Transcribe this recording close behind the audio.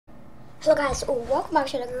Hello guys, welcome back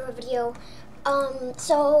to another video.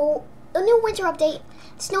 So the new winter update,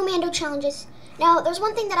 Snowmando challenges. Now there's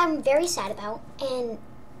one thing that I'm very sad about, and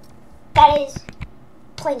that is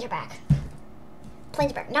planes are back.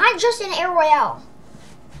 Planes are back. Not just in Air Royale,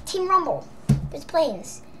 Team Rumble. There's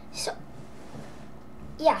planes. So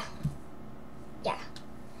yeah.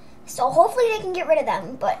 So hopefully they can get rid of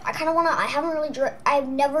them, but I kind of wanna. I've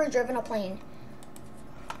never driven a plane.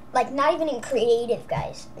 Like, not even in creative,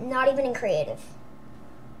 guys. Not even in creative.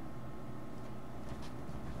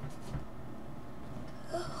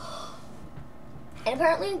 And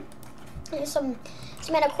apparently, there's some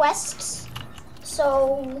other quests.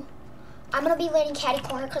 So, I'm going to be landing Caddy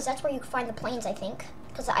Corner, because that's where you can find the planes, I think.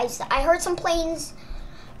 Because I heard some planes,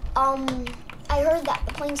 I heard that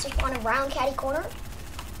the planes just spawn around Caddy Corner.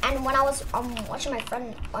 And when I was watching my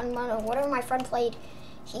friend, on whatever my friend played,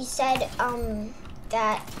 he said,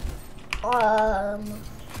 that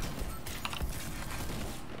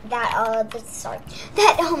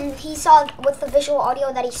he saw with the visual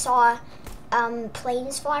audio that he saw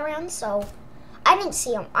planes fly around. So I didn't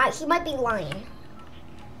see him. He might be lying.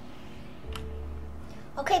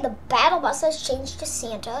 Okay, the battle bus has changed to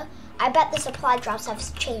Santa. I bet the supply drops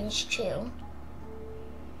have changed too.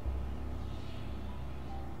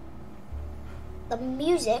 The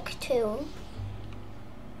music too.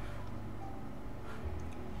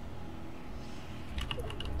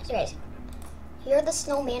 So guys, here are the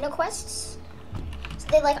Snowmando quests. So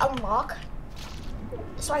they like unlock.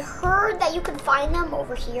 So I heard that you can find them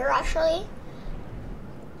over here actually.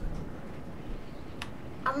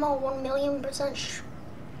 I'm not 1,000,000%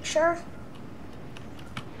 sure.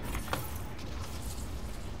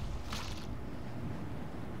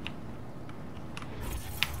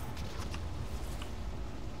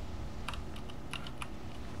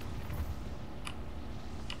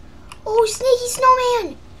 Oh, Sneaky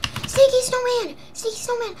Snowman! Sneaky Snowman! Sneaky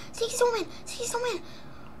Snowman! Sneaky Snowman! Sneaky Snowman!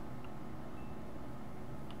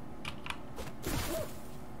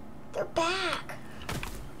 They're back!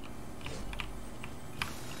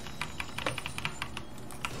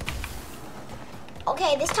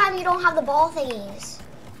 Okay, this time you don't have the ball thingies.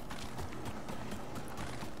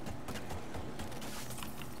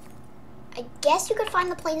 I guess you could find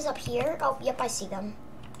the planes up here. Oh, yep, I see them.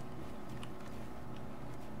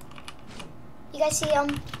 You guys see them?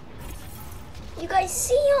 You guys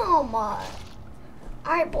see them?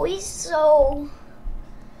 Alright, boys, so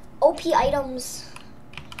OP items.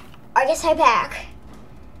 I guess I'm back.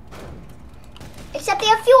 Except they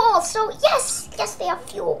have fuel, so yes! Yes, they have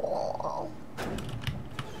fuel.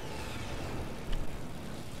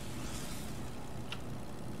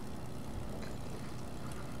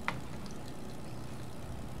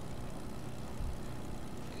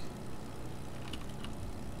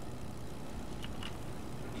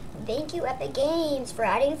 Thank you, Epic Games, for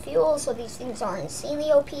adding fuel so these things are insanely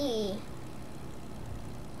OP.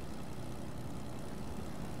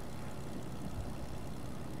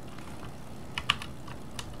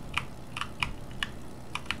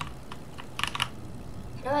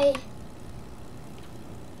 How do I...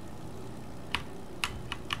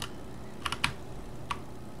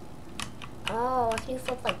 Oh, can you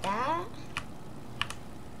flip like that?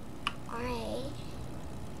 Alright.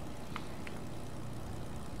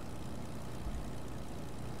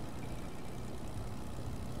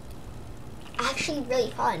 Actually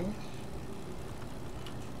really fun.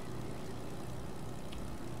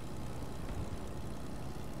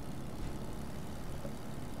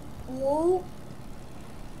 Whoa.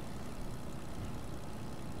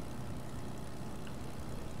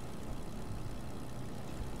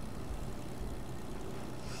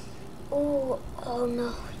 Oh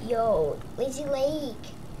no, yo, Lazy Lake.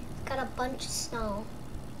 Got a bunch of snow.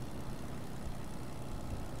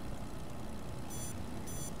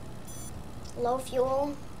 Low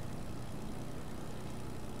fuel.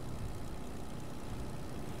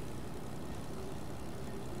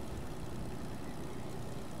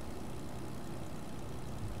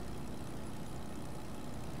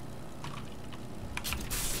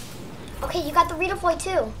 Okay, you got the redeploy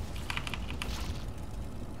too.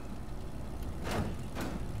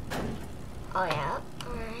 Oh yeah,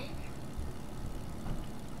 alright.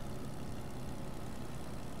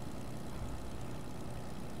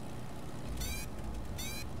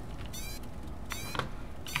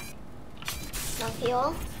 No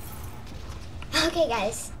fuel. Okay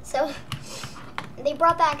guys, so they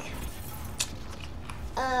brought back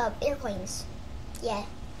airplanes. Yeah,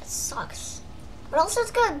 it sucks. But also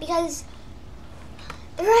it's good because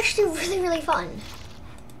they're actually really fun.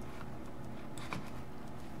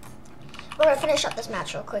 We're gonna finish up this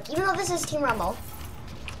match real quick, even though this is Team Rumble.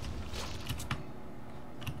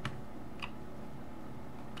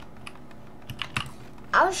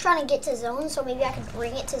 was trying to get to zone, so maybe I could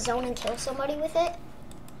bring it to zone and kill somebody with it.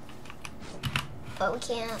 But we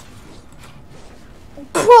can't.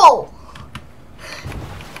 Bro!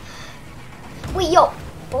 Wait, yo,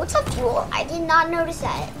 boats have fuel? I did not notice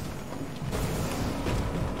that.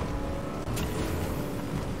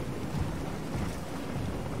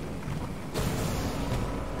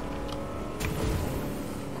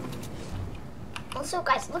 Also,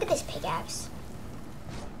 guys, look at this pickaxe.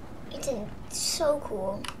 It's so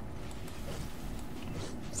cool.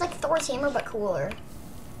 It's like Thor's hammer, but cooler.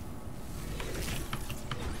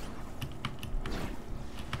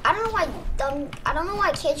 I don't know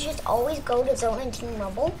why kids just always go to zone and team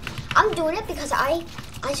rumble. I'm doing it because I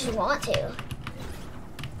just want to.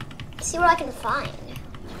 See what I can find.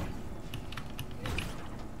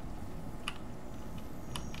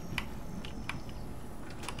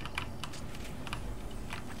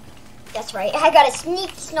 That's right, I got a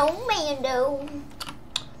sneaky Snowmando.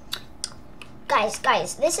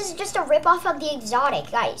 Guys, this is just a ripoff of the exotic,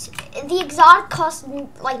 guys. The exotic costs the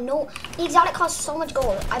exotic costs so much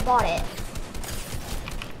gold. I bought it.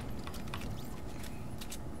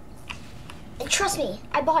 And trust me,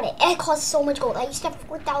 I bought it. And it costs so much gold. I used to have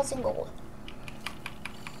 4,000 gold.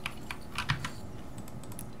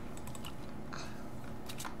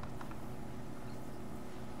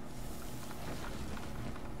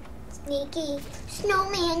 Sneaky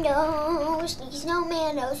Snowmando, sneaky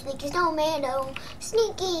Snowmando, sneaky Snowmando,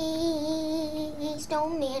 sneaky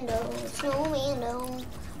Snowmando, Snowmando,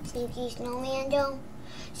 sneaky Snowmando,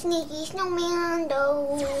 sneaky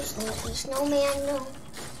Snowmando, sneaky Snowmando,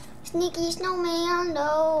 sneaky Snowmando,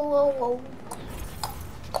 oh,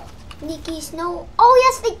 oh. Sneaky Snow. Oh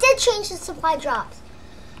yes, they did change the supply drops.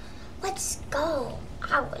 Let's go.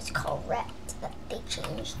 I was correct that they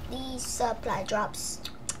changed these supply drops.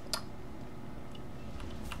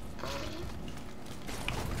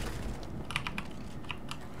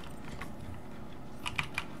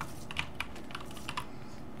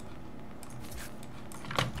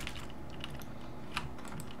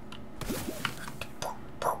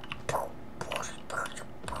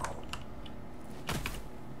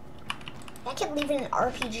 I kept leaving an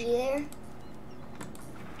RPG there.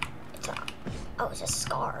 It's a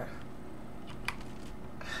scar.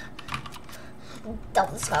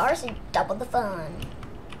 Double the scars and double the fun.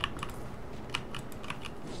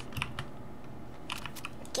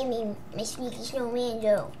 Give me my sneaky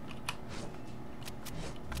Snowmando.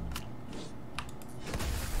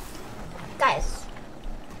 Guys,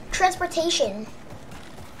 transportation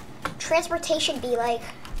be like,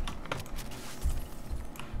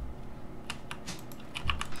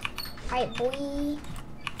 alright, boy.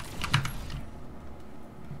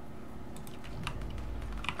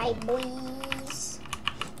 Alright, boys.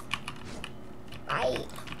 Alright,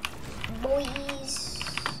 boys.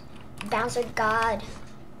 Bouncer God.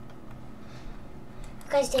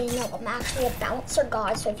 You guys didn't know I'm actually a bouncer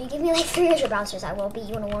god, so if you give me like 300 bouncers, I will beat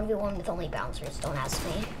you in a 1v1 with only bouncers. Don't ask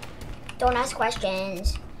me. Don't ask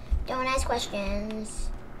questions. Don't ask questions.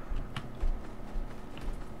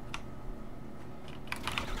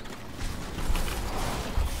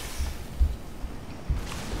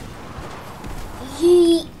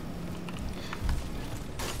 Yeet.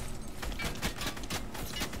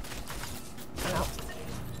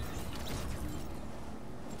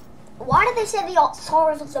 Why did they say the assault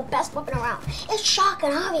rifle is the best weapon around? It's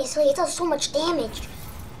shotgun, obviously. It does so much damage.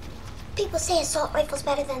 People say assault rifle's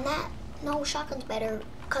better than that. No, shotgun's better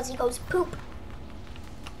because he goes poop.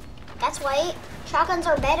 That's why shotguns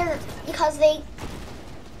are better because they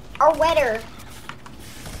are wetter.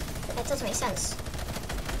 That doesn't make sense.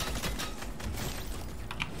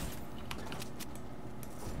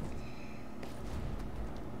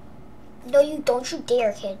 No, you don't you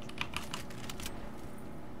dare, kid.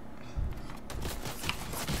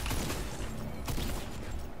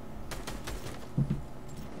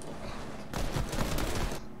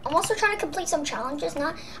 I'm also trying to complete some challenges.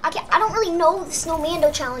 I don't really know the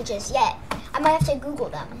Snowmando challenges yet. I might have to Google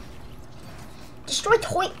them. Destroy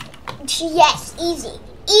toy. Yes, easy.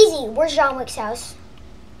 Easy. Where's John Wick's house?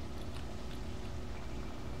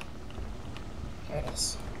 Here it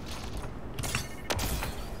is.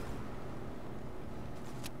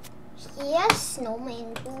 Yes,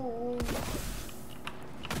 Snowmando.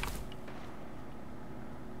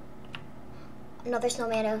 Another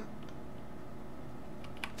Snowmando.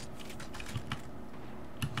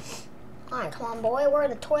 Alright, come on, boy. Where are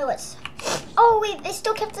the toilets? Oh, wait. They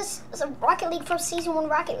still kept this as a Rocket League from Season 1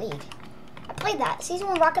 Rocket League. I played that. Season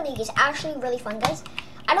 1 Rocket League is actually really fun, guys.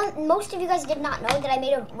 Most of you guys did not know that I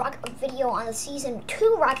made a video on the Season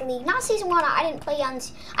 2 Rocket League. Not Season 1, I didn't play on,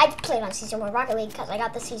 I played on Season 1 Rocket League because I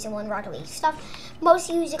got the Season 1 Rocket League stuff. Most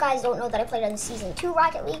of you guys don't know that I played on Season 2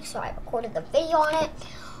 Rocket League, so I recorded the video on it.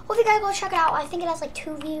 Hope you guys go check it out. I think it has like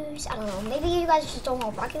 2 views. I don't know. Maybe you guys just don't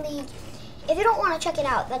know Rocket League. If you don't want to check it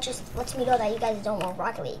out, that just lets me know that you guys don't know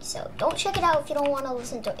Rocket League. So don't check it out if you don't want to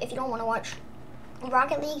if you don't want to watch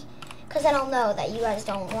Rocket League. Because then I'll know that you guys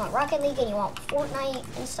don't want Rocket League and you want Fortnite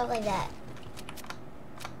and stuff like that.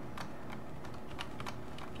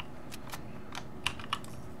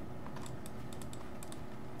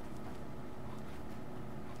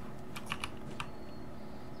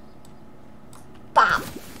 Bam.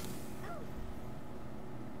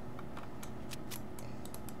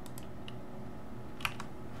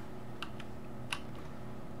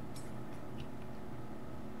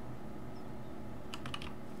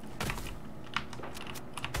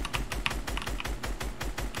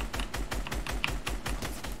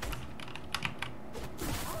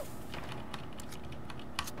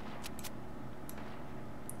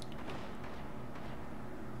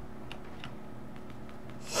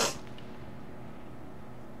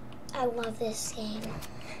 I love this game.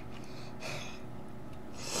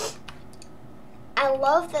 I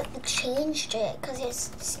love that they changed it because it's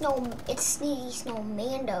Sneaky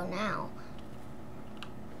Snowmando now.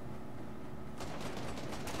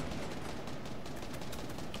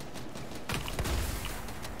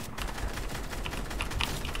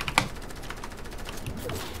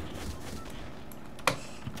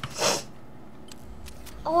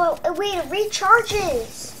 Oh wait, it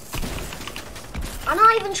recharges. I'm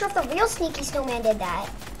not even sure if the real Sneaky Snowman did that.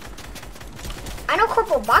 I know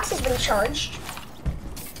Corporal Box is recharged.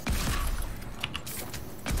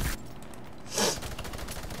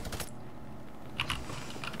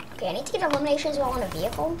 Okay, I need to get eliminations while on a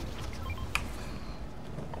vehicle.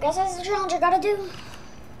 I guess that's the challenge I gotta do.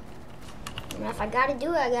 I mean, if I gotta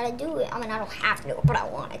do it, I gotta do it. I mean, I don't have to do it, but I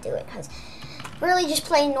want to do it because really just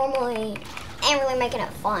playing normally ain't really making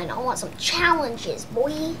it fun. I want some challenges,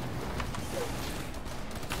 boy.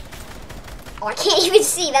 Oh, I can't even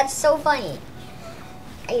see. That's so funny.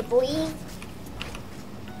 Hey, boy.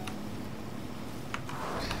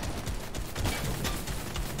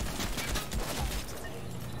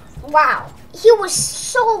 Wow. He was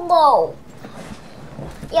so low.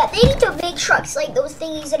 Yeah, they need to make trucks like those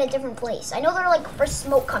thingies in a different place. I know they're like for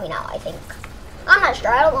smoke coming out, I think. I'm not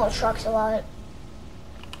sure. I don't know trucks a lot.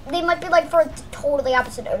 They might be like for a totally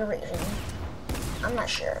opposite iteration. I'm not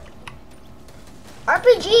sure.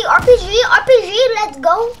 RPG, let's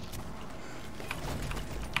go.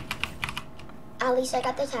 At least I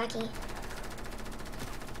got the tacky.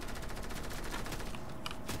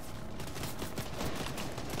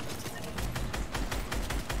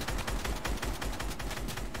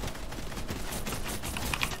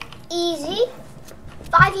 Easy.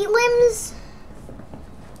 5E limbs.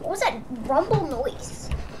 What was that rumble noise?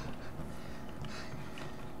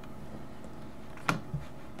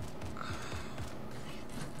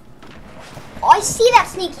 Oh, I see that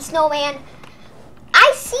Sneaky Snowman.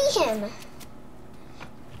 I see him.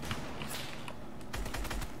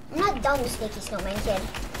 I'm not done with Sneaky Snowman, kid.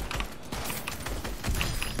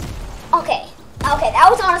 Okay, that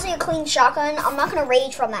was honestly a clean shotgun. I'm not gonna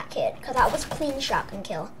rage from that kid, because that was a clean shotgun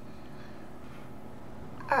kill.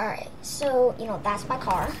 Alright, so, you know, that's my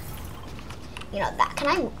car. You know, that, can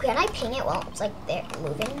I ping it while it's like they're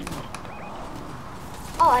moving?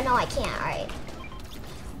 Oh, no, I can't, alright.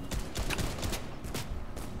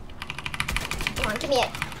 Come on, give me it.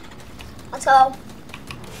 Let's go.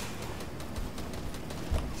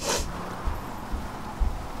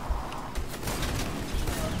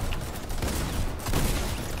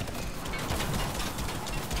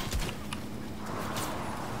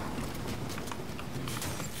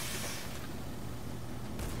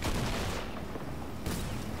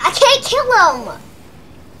 I can't kill him.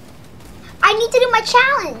 I need to do my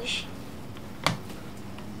challenge.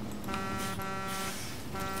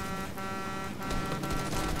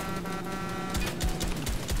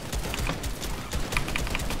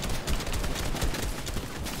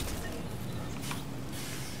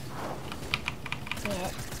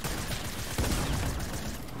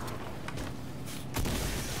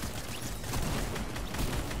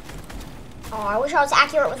 Oh, I wish I was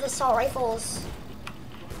accurate with assault rifles.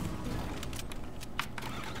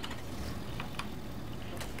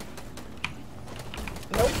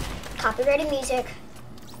 Nope. Copyrighted music.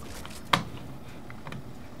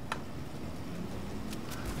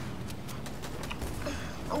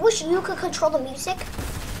 I wish you could control the music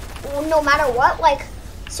no matter what, like,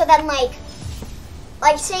 so then, like,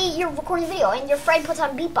 Like, say you're recording a video and your friend puts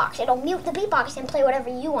on beatbox. It'll mute the beatbox and play whatever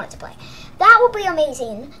you want it to play. That would be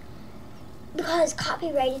amazing. Because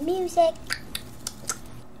copyrighted music.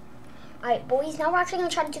 Alright, boys. Now we're actually going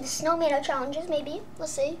to try to do the Snowmando challenges, maybe.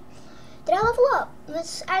 Let's see. Did I level up?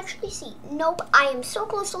 Let's actually see. Nope. I am so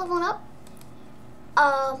close to leveling up.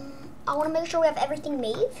 I want to make sure we have everything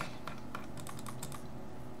made.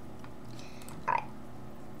 Alright.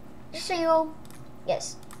 Just so you know.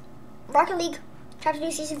 Yes. Rocket League. Chapter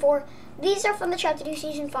 2 Season 4. These are from the Chapter 2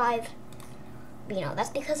 Season 5. But, you know,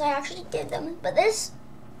 that's because I actually did them. But this,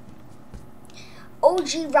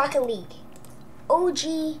 OG Rocket League.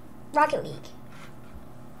 OG Rocket League.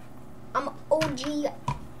 I'm OG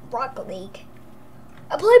Rocket League.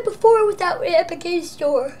 I played before without an Epic Game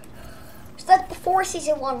Store. So that's before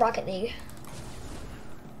Season 1 Rocket League.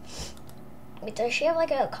 Wait, does she have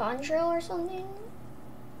like a con drill or something?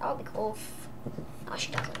 That would be cool. Oh,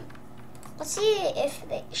 she doesn't. Let's see if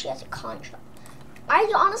she has a contract.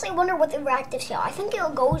 I honestly wonder what the reactive tail. I think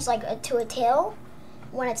it goes like to a tail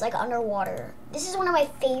when it's like underwater. This is one of my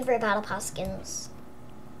favorite Battle Pass skins.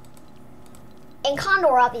 And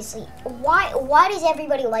Condor, obviously. Why does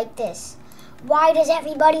everybody like this? Why does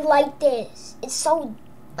everybody like this? It's so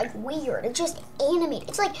like weird. It's just animated.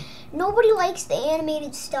 It's like nobody likes the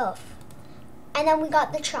animated stuff. And then we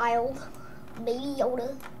got the child, Baby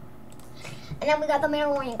Yoda. And then we got the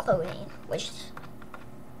Mandalorian clothing, which is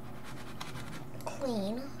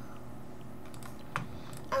clean.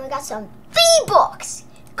 And we got some V-Bucks,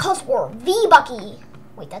 because we're V-Bucky.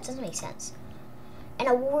 Wait, that doesn't make sense. And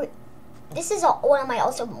this is one of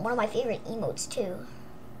my favorite emotes too.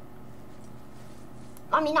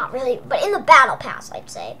 I mean, not really, but in the Battle Pass, I'd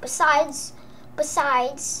say. Besides,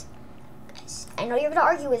 I know you're gonna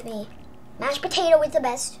argue with me. Mashed potato is the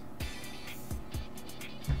best.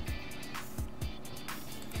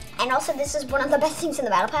 And also, this is one of the best things in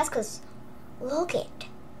the Battle Pass, because look it.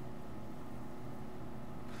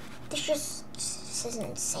 This is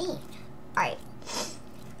insane. Alright.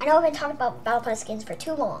 I know I've been talking about Battle Pass skins for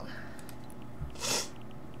too long.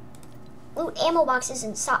 Loot ammo boxes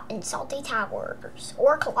in Salty Towers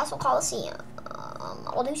or Colossal Coliseum.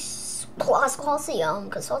 I'll do Colossal Coliseum,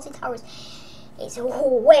 because Salty Towers is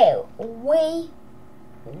way.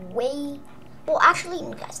 Well, actually,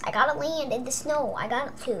 guys, I gotta land in the snow. I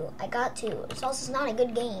got to. It's also not a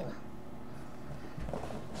good game.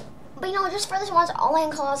 But, you know, just for this once, I'll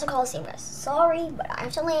land Colossal Coliseum, guys. Sorry, but I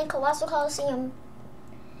have to land Colossal Coliseum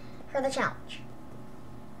for the challenge.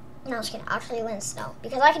 No, I'm just kidding. Actually land snow,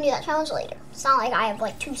 because I can do that challenge later. It's not like I have,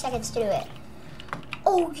 like, 2 seconds to do it.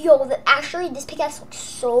 Oh, yo, actually, this pickaxe looks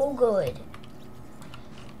so good.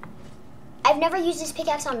 I've never used this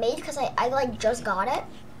pickaxe on Mage, because I like, just got it.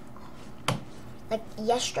 Like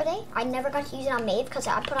yesterday, I never got to use it on Maeve because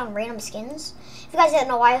I put on random skins. If you guys didn't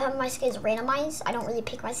know why I have my skins randomized, I don't really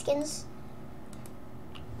pick my skins.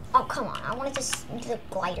 Oh, come on. I wanted to do the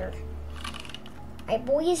glider. Alright,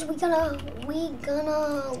 boys, we gonna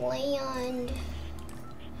land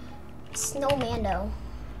Snowmando.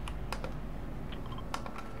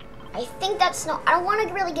 I think that's Snow. I don't want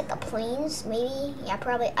to really get the planes, maybe. Yeah,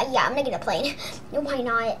 probably. Yeah, I'm gonna get a plane. No, why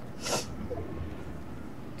not?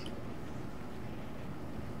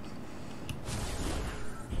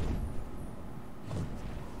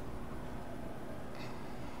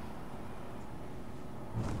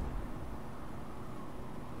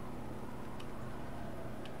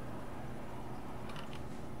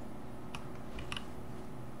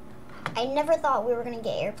 I never thought we were going to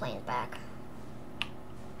get airplanes back.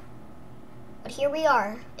 But here we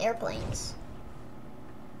are, airplanes.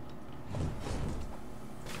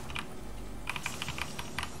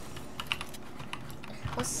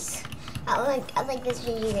 I like this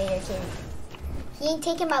Gigi Raider kid. He ain't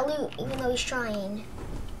taking my loot, even though he's trying.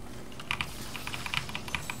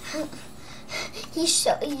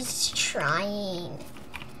 he's trying.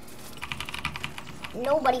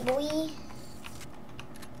 Nobody, boy.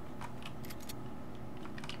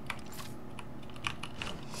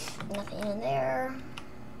 Nothing in there.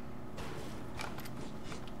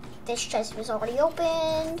 This chest was already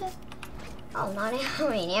opened. Oh, not an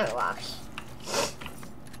ammo box.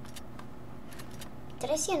 Did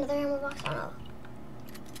I see another ammo box? Oh no.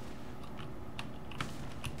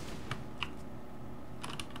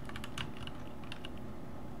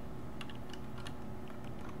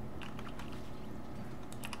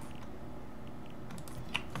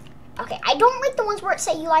 Okay, I don't like the ones where it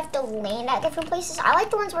say you have to land at different places. I like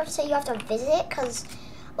the ones where it say you have to visit, because,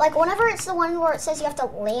 like, whenever it's the one where it says you have to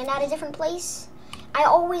land at a different place, I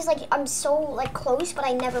always, like, I'm so, like, close, but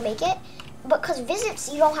I never make it. But because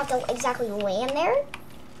visits, you don't have to exactly land there.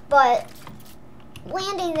 But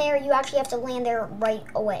landing there, you actually have to land there right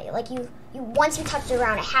away. Like you once you touch the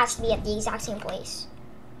ground, it has to be at the exact same place.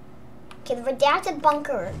 Okay, the redacted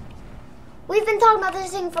bunker. We've been talking about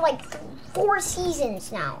this thing for like 4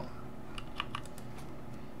 seasons now.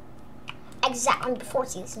 Exactly, 4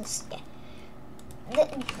 seasons. Yeah.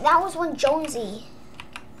 That was when Jonesy.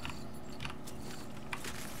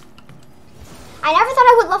 I never thought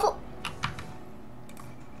I would level.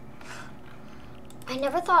 I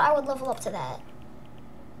never thought I would level up to that.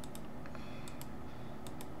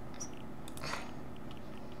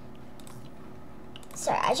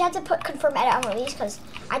 Sorry, I just had to put confirm edit on release because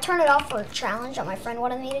I turned it off for a challenge that my friend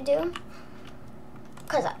wanted me to do.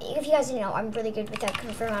 Because if you guys didn't know, I'm really good with that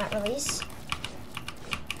confirm edit release.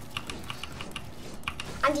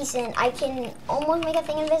 I'm decent. I can almost make a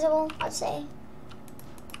thing invisible, I'd say.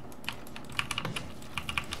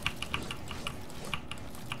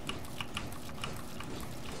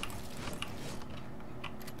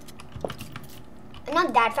 I'm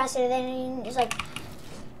not that fast at editing. It's like,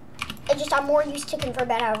 I'm more used to confirm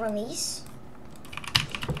edit on release.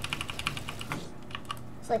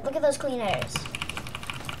 It's like, look at those clean edits.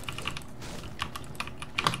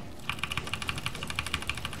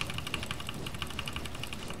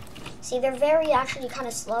 See, they're very actually kind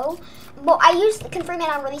of slow. Well, I use the confirm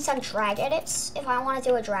edit on release on drag edits if I want to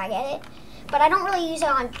do a drag edit, but I don't really use it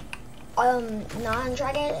on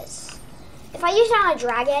non-drag edits. If I use it on a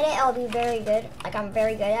drag edit, it'll be very good. Like, I'm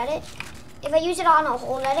very good at it. If I use it on a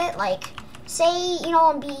hold edit, like, say, you know,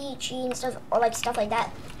 on BG and stuff, or like stuff like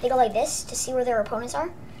that, they go like this to see where their opponents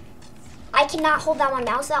are. I cannot hold down my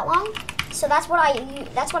mouse that long, so that's what I use.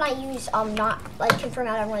 That's when I use not like confirm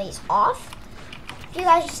edit on release off. If you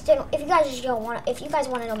guys just don't want to, if you guys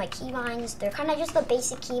want to know my keybinds, they're kind of just the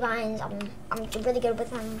basic keybinds. I'm really good with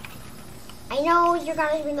them. I know you're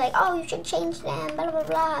gonna be like, oh, you should change them, blah blah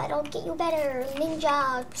blah. It'll get you better.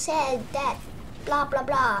 Ninja said that, blah blah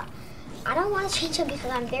blah. I don't want to change them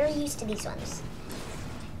because I'm very used to these ones.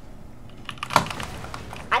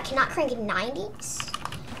 I cannot crank 90s.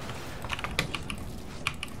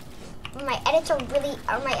 My edits are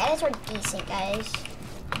decent, guys.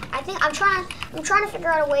 I think I'm trying to figure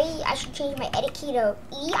out a way I should change my edit key to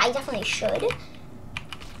E. I definitely should.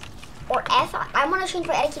 Or F. I want to change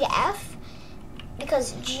my edit key to F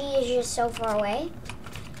because G is just so far away.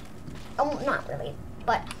 Oh, not really,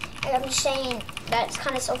 but I'm just saying that it's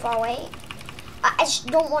kind of so far away. I just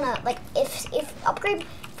don't want to, like, if upgrade,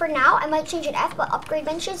 for now, I might change it F, but upgrade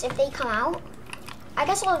benches, if they come out, I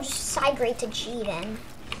guess I'll just side grade to G then.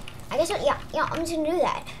 I guess, yeah, I'm just going to do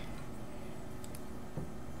that.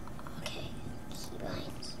 Okay,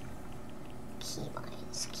 keybinds.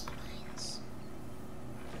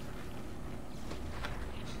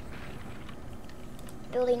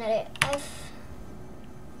 Building edit F,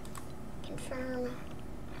 confirm,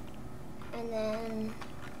 and then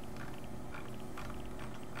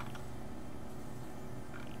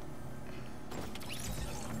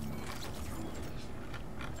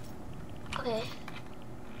okay.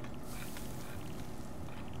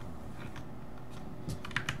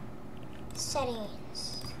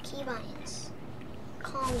 Settings, keybinds,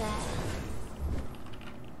 combat.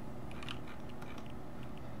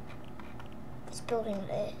 It's building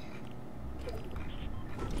it.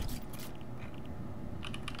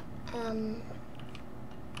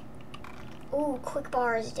 Ooh, quick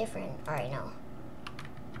bar is different. Alright, no.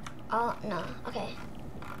 Oh, no. Okay.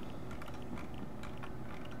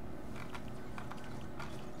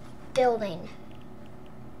 Building,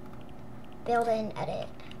 edit,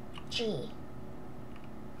 G.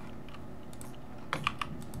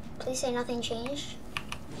 Please say nothing changed.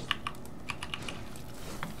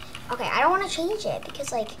 Okay, I don't want to change it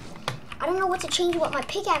because, like, I don't know what to change what my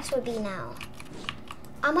pickaxe would be now.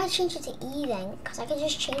 I might change it to E then, because I could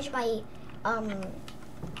just change my, I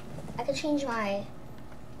could change my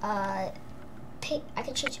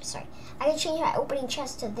opening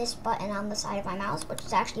chest to this button on the side of my mouse, which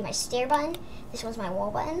is actually my stair button. This one's my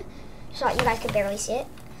wall button, so that you guys could barely see it.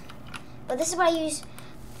 But this is what I use.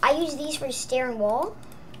 I use these for stair and wall.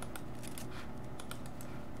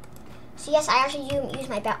 So yes, I actually do use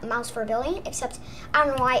my mouse for building, except I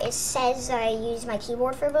don't know why it says that I use my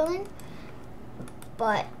keyboard for building.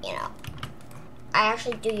 But, you know, I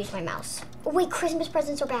actually do use my mouse. Oh wait, Christmas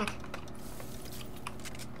presents are back.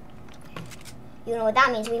 You know what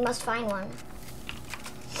that means, we must find one.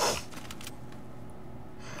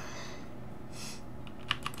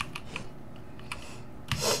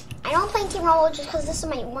 I know I'm playing Team Rumble just because this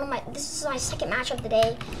is my second match of the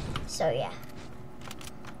day. So yeah.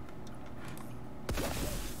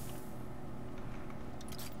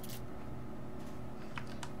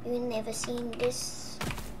 You never seen this.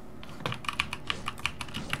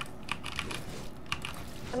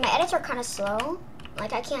 My edits are kind of slow.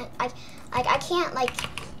 Like I can't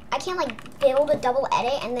build a double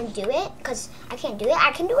edit and then do it, because I can't do it.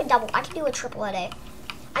 I can do a triple edit.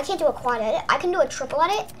 I can't do a quad edit. I can do a triple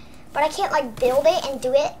edit, but I can't like build it and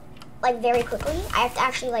do it like very quickly. I have to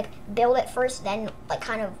actually like build it first, then like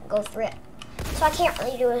kind of go through it. So I can't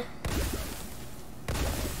really do it.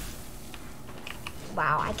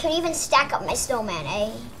 Wow, I couldn't even stack up my snowman,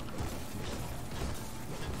 eh?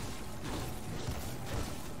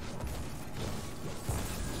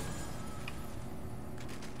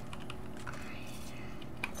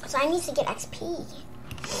 So I need to get XP.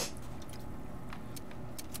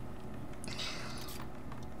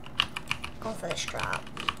 Going for this drop.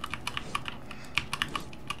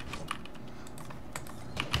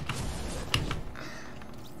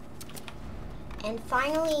 And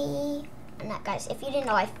finally, guys, if you didn't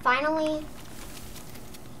know, I finally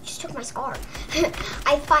just took my scar.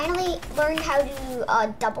 I finally learned how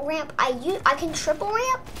to double ramp. I can triple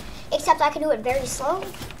ramp, except I can do it very slow.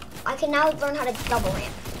 I can now learn how to double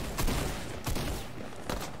ramp.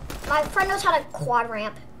 My friend knows how to quad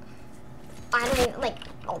ramp. I don't even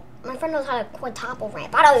my friend knows how to quintuple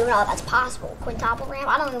ramp. I don't even know if that's possible. Quintuple ramp.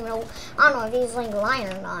 I don't know if he's like lying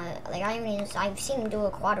or not. Like I've seen him do a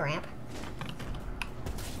quad ramp.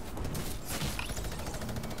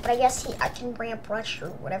 But I guess I can ramp rush or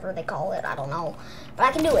whatever they call it. I don't know. But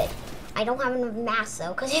I can do it. I don't have enough mats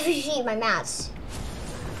though, because if you see my mats,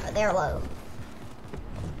 they're low.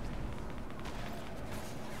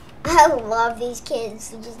 I love these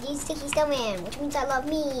kids. They just need sticky snowman, which means I love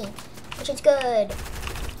me, which is good.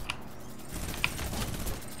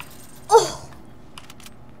 Oh!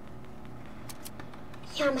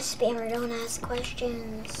 Yeah, I'm a spammer. Don't ask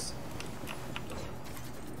questions.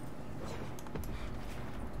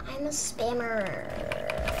 I'm a spammer.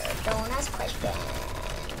 Don't ask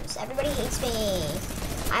questions. Everybody hates me.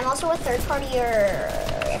 I'm also a third partier.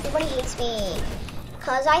 Everybody hates me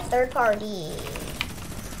because I third party.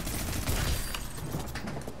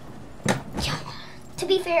 To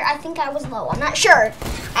be fair, I think I was low. I'm not sure.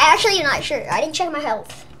 I actually am not sure. I didn't check my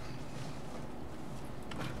health.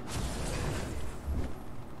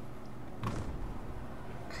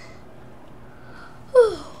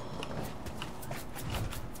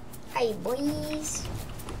 Hi, boys.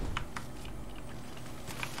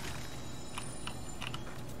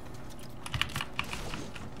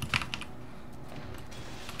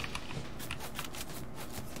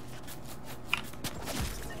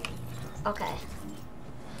 Okay.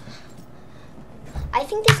 I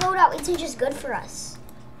think this loadout isn't just good for us.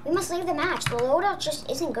 We must leave the match. The loadout just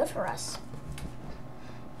isn't good for us.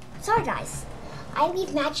 Sorry, guys. I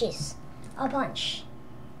leave matches a bunch.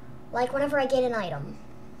 Like whenever I get an item.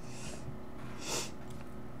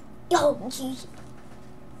 Oh, geez.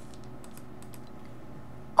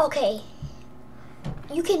 Okay.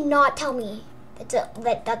 You cannot tell me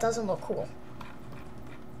that doesn't look cool.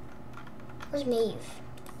 Where's Maeve?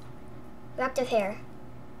 Reactive hair.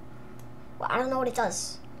 Well, I don't know what it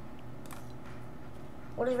does.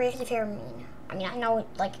 What does reactive hair mean? I mean, I know,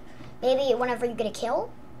 like, maybe whenever you get a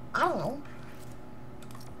kill? I don't know.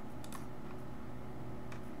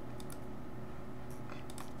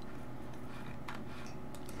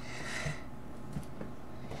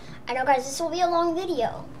 I know, guys, this will be a long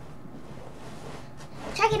video.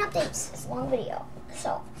 Checking updates. It's a long video.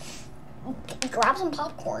 So, grab some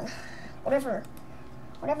popcorn. Whatever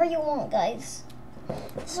you want, guys.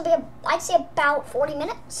 This will be, I'd say, about 40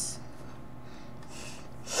 minutes.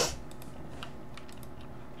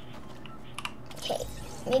 Okay,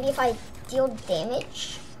 maybe if I deal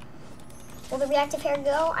damage, will the reactive hair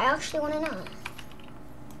go? I actually want to know.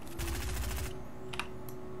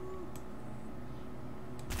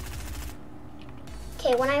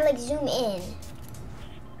 Okay, when I like zoom in,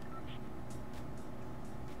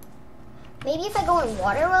 maybe if I go in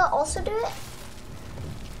water, will it also do it?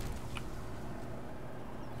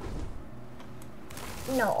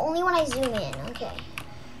 No, only when I zoom in. Okay.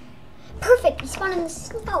 Perfect. We spawned in the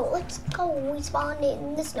snow. Let's go. We spawned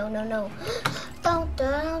in the snow. No. Don't,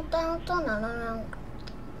 no.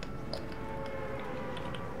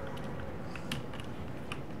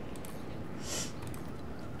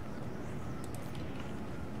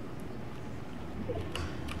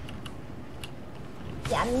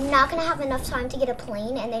 Yeah, I'm not gonna have enough time to get a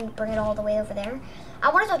plane and then bring it all the way over there.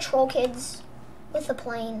 I wanted to troll kids with the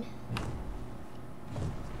plane.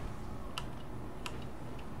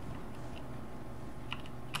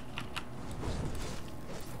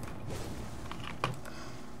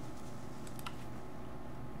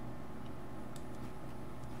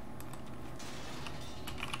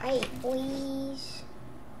 please.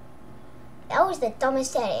 That was the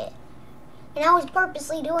dumbest edit. And I was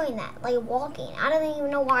purposely doing that, like walking. I don't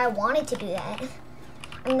even know why I wanted to do that.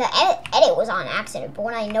 I mean, the edit was on accident, but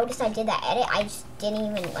when I noticed I did that edit, I just didn't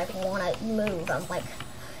even, like, want to move. I'm like,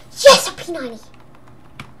 yes, a P90!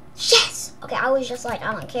 Yes! Okay, I was just like,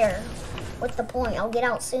 I don't care. What's the point? I'll get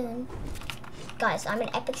out soon. Guys, I'm an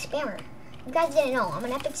epic spammer. You guys didn't know, I'm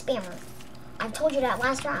an epic spammer. I told you that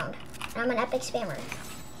last round. And I'm an epic spammer.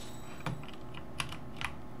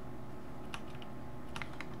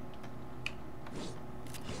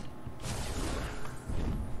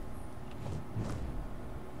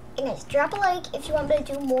 And guys, drop a like if you want me to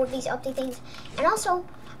do more of these update things. And also,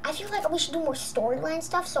 I feel like we should do more storyline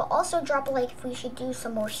stuff. So also drop a like if we should do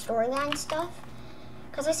some more storyline stuff.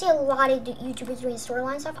 Because I see a lot of YouTubers doing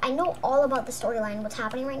storyline stuff. I know all about the storyline, what's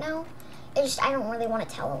happening right now. It's just, I don't really want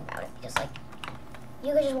to tell them about it. Because, like,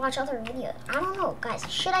 you can just watch other videos. I don't know, guys.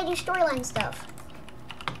 Should I do storyline stuff?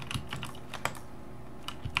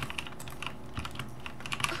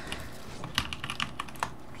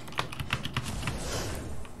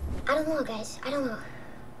 I don't know, guys. I don't know.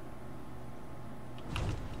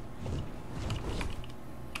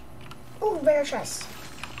 Ooh, rare chest.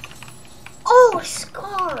 Oh,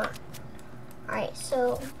 Scar. Alright,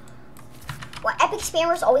 so... Well, epic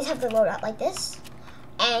spammers always have the loadout like this.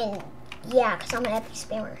 And, yeah, because I'm an epic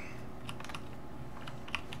spammer.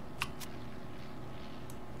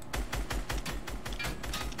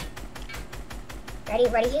 Ready,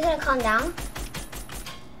 ready? He's gonna come down.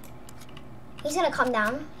 He's gonna come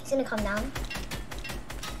down. He's gonna come down.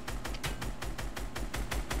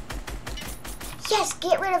 Yes,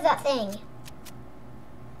 get rid of that thing.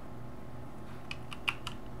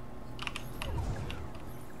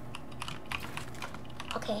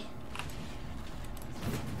 Okay.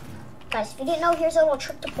 Guys, if you didn't know, here's a little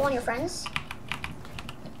trick to pull on your friends.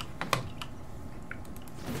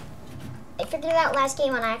 I figured it out last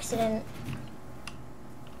game on accident.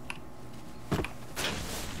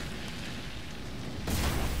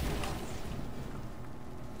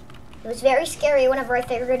 It was very scary whenever I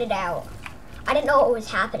figured it out. I didn't know what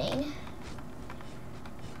was happening.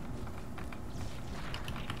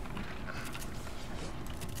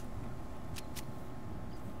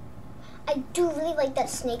 I do really like that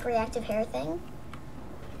snake reactive hair thing.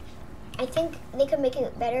 I think they could make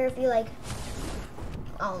it better if you, like,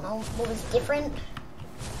 I don't know, what was different.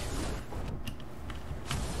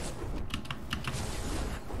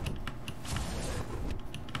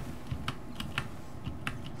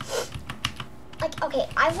 Like, okay,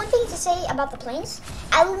 I have one thing to say about the planes.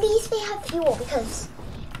 At least they have fuel because,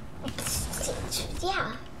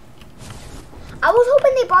 yeah. I was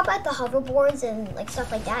hoping they brought back the hoverboards and like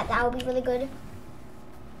stuff like that. That would be really good.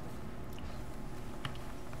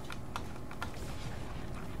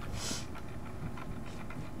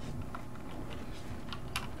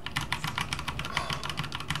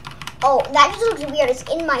 Oh, that just looks weird. It's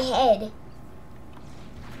in my head.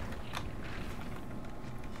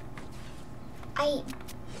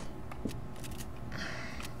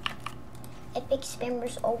 Epic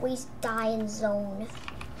spammers always die in zone.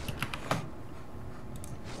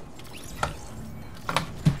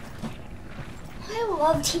 I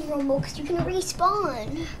love Team Rumble because you can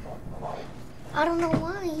respawn. I don't know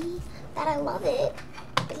why that I love it,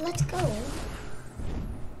 but let's go.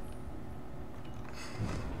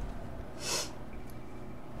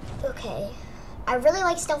 Okay, I really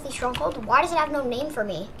like Stealthy Stronghold. Why does it have no name for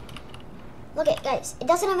me? Look at, guys, it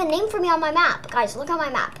doesn't have a name for me on my map. Guys, look at my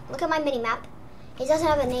map. Look at my mini map. It doesn't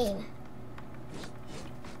have a name.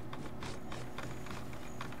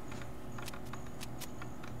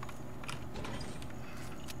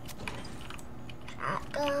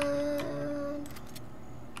 Shotgun.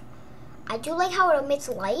 I do like how it emits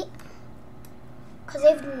light. Because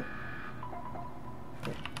they've...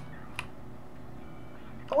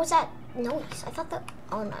 What was that noise? I thought that...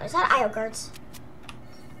 Oh no, is that IO guards?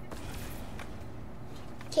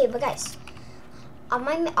 Okay, but guys, on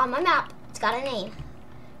my map, it's got a name.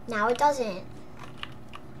 Now it doesn't.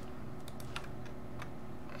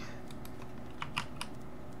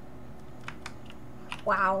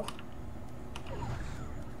 Wow.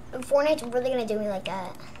 Fortnite's really gonna do me like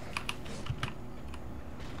that.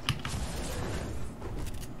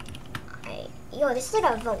 Alright. Yo, this is like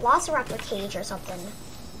a velociraptor cage or something.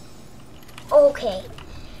 Okay.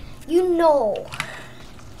 You know.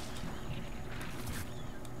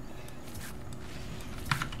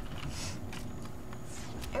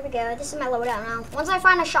 There we go. This is my loadout now. Once I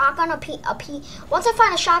find a shotgun, once I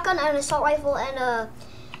find a shotgun and an assault rifle and a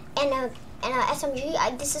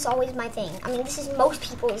SMG, this is always my thing. I mean, this is most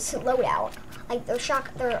people's loadout. like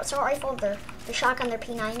their assault rifle, their shotgun, their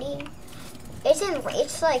P90.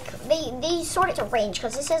 It's like they sort it to range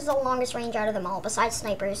because this is the longest range out of them all besides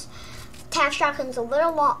snipers. Tac shotgun's a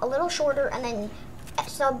little shorter, and then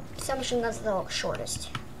submachine gun's the shortest.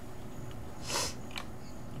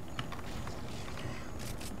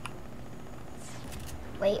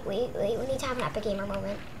 Wait, we need to have an epic gamer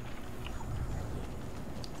moment.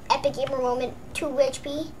 Epic gamer moment, 2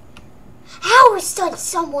 HP. How did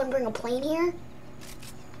someone bring a plane here?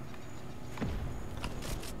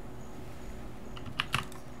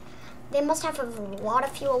 They must have a lot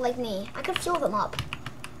of fuel like me. I could fuel them up.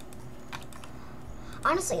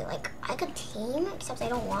 Honestly, like, I could team, except I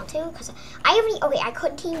don't want to, because I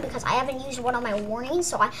could team because I haven't used one of my warnings,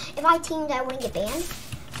 so if I teamed, I wouldn't get banned.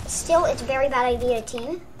 Still, it's a very bad idea to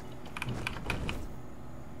team.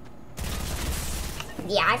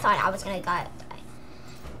 Yeah, I thought I was gonna get.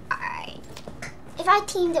 Alright. If I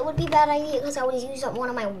teamed, it would be a bad idea because I would use up one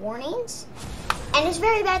of my warnings. And it's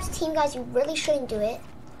very bad to team, guys. You really shouldn't do it.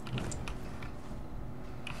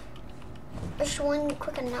 Just one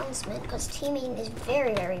quick announcement, because teaming is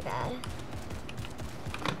very, very bad.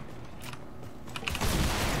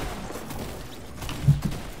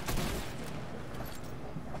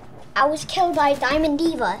 I was killed by Diamond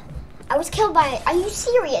Diva. I was killed by, are you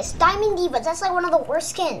serious? Diamond Diva, that's like one of the worst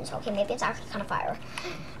skins. Okay, maybe it's actually kind of fire.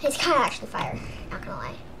 It's kind of actually fire, not gonna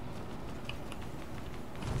lie.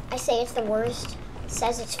 I say it's the worst, it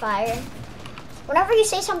says it's fire. Whenever you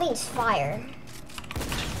say something's fire.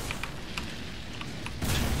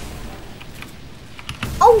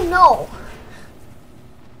 Oh no!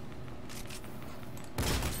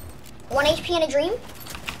 1 HP in a dream?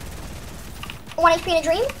 1 HP in a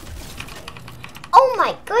dream? Oh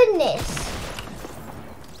my goodness!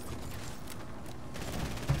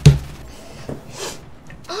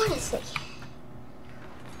 Honestly.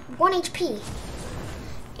 1 HP.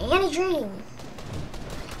 And a dream.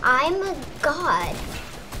 I'm a god.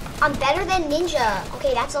 I'm better than Ninja.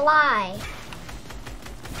 Okay, that's a lie.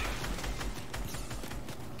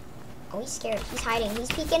 Oh, he's scared. He's hiding. He's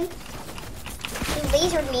peeking. He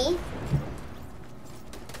lasered me.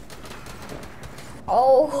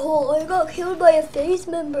 Oh, I got killed by a phase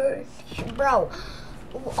member. Bro.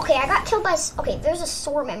 Okay, I got killed by... Okay, there's a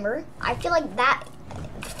SOAR member. I feel like that...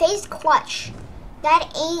 Phase clutch.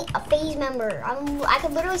 That ain't a phase member. I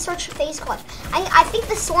could literally search for phase clutch. I think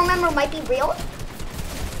the SOAR member might be real.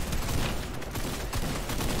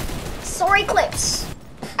 SOAR Eclipse.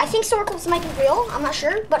 I think SOAR Eclipse might be real. I'm not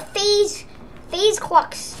sure. But phase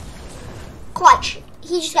clutch.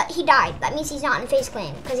 He died. That means he's not in FaZe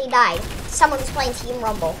Clan because he died. Someone who's playing Team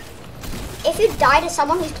Rumble. If you die to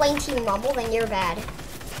someone who's playing Team Rumble, then you're bad.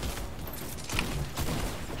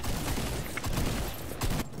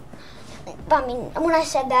 But I mean, when I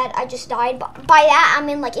said that, I just died. But by that, I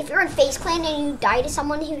mean like if you're in FaZe Clan and you die to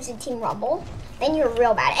someone who's in Team Rumble, then you're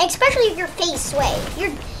real bad. Especially if you're FaZe Sway.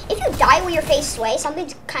 If you die with your FaZe Sway,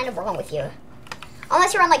 something's kind of wrong with you.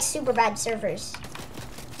 Unless you're on like super bad servers.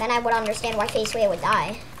 Then I would understand why FaZe Sway would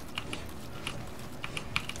die.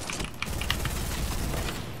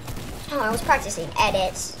 Oh, I was practicing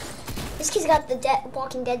edits. This kid's got the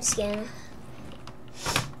Walking Dead skin.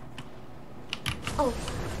 Oh,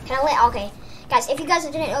 can I land? Okay. Guys, if you guys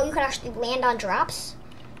didn't know, you could actually land on drops.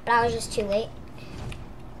 But I was just too late.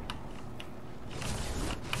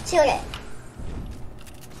 See, look at it.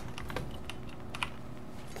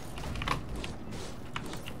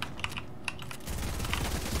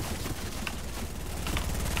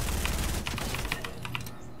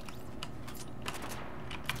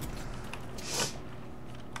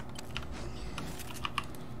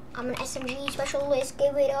 I'm an SMG specialist,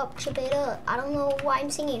 give it up, chip it up. I don't know why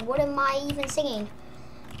I'm singing. What am I even singing?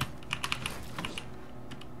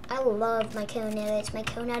 I love my cone edits. My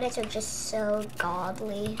cone edits are just so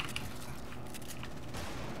godly.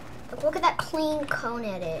 Look at that clean cone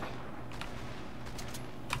edit.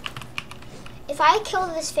 If I kill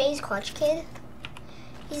this FaZe clutch kid,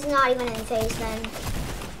 he's not even in FaZe then.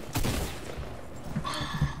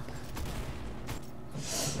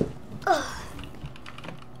 Ugh.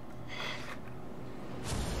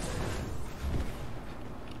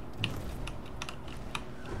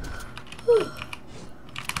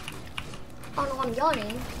 Oh no, I'm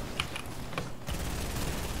yawning.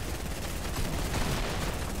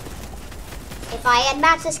 If I had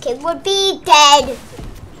matched, this kid would be dead.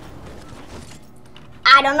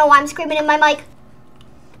 I don't know why I'm screaming in my mic.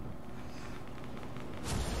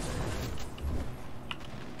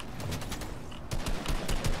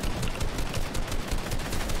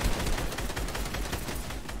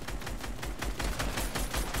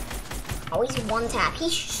 Oh, he's one tap.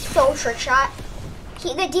 He's so trick shot.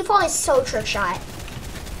 The default is so trick shot.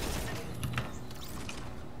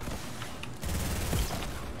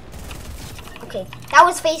 Okay, that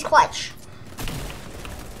was phase clutch.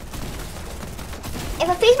 If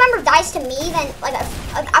a phase member dies to me, then like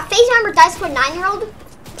a phase member dies to a 9-year-old,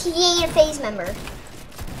 he ain't a phase member.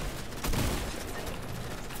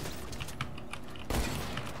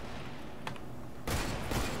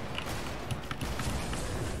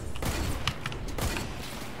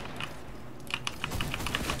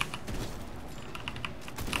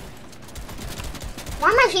 Why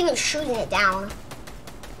am I even shooting it down?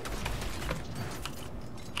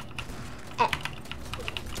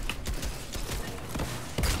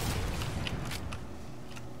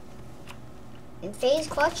 And phase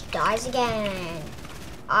clutch dies again.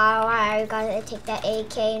 Alright, gotta take that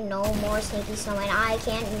AK. No more sneaky snowman. I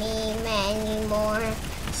can't meme anymore.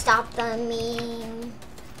 Stop the meme.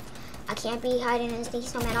 I can't be hiding in sneaky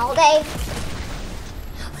snowman all day.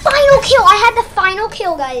 Final kill! I had the final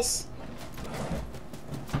kill, guys.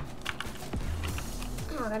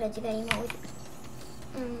 Oh, I gotta do that emo with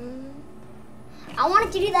I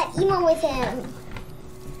wanted to do that emo with him.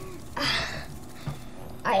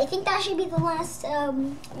 I think that should be the last,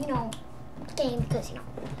 game because,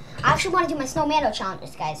 I actually want to do my Snowmando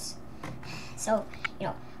challenges, guys. So,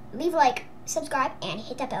 leave a like, subscribe, and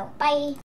hit that bell. Bye.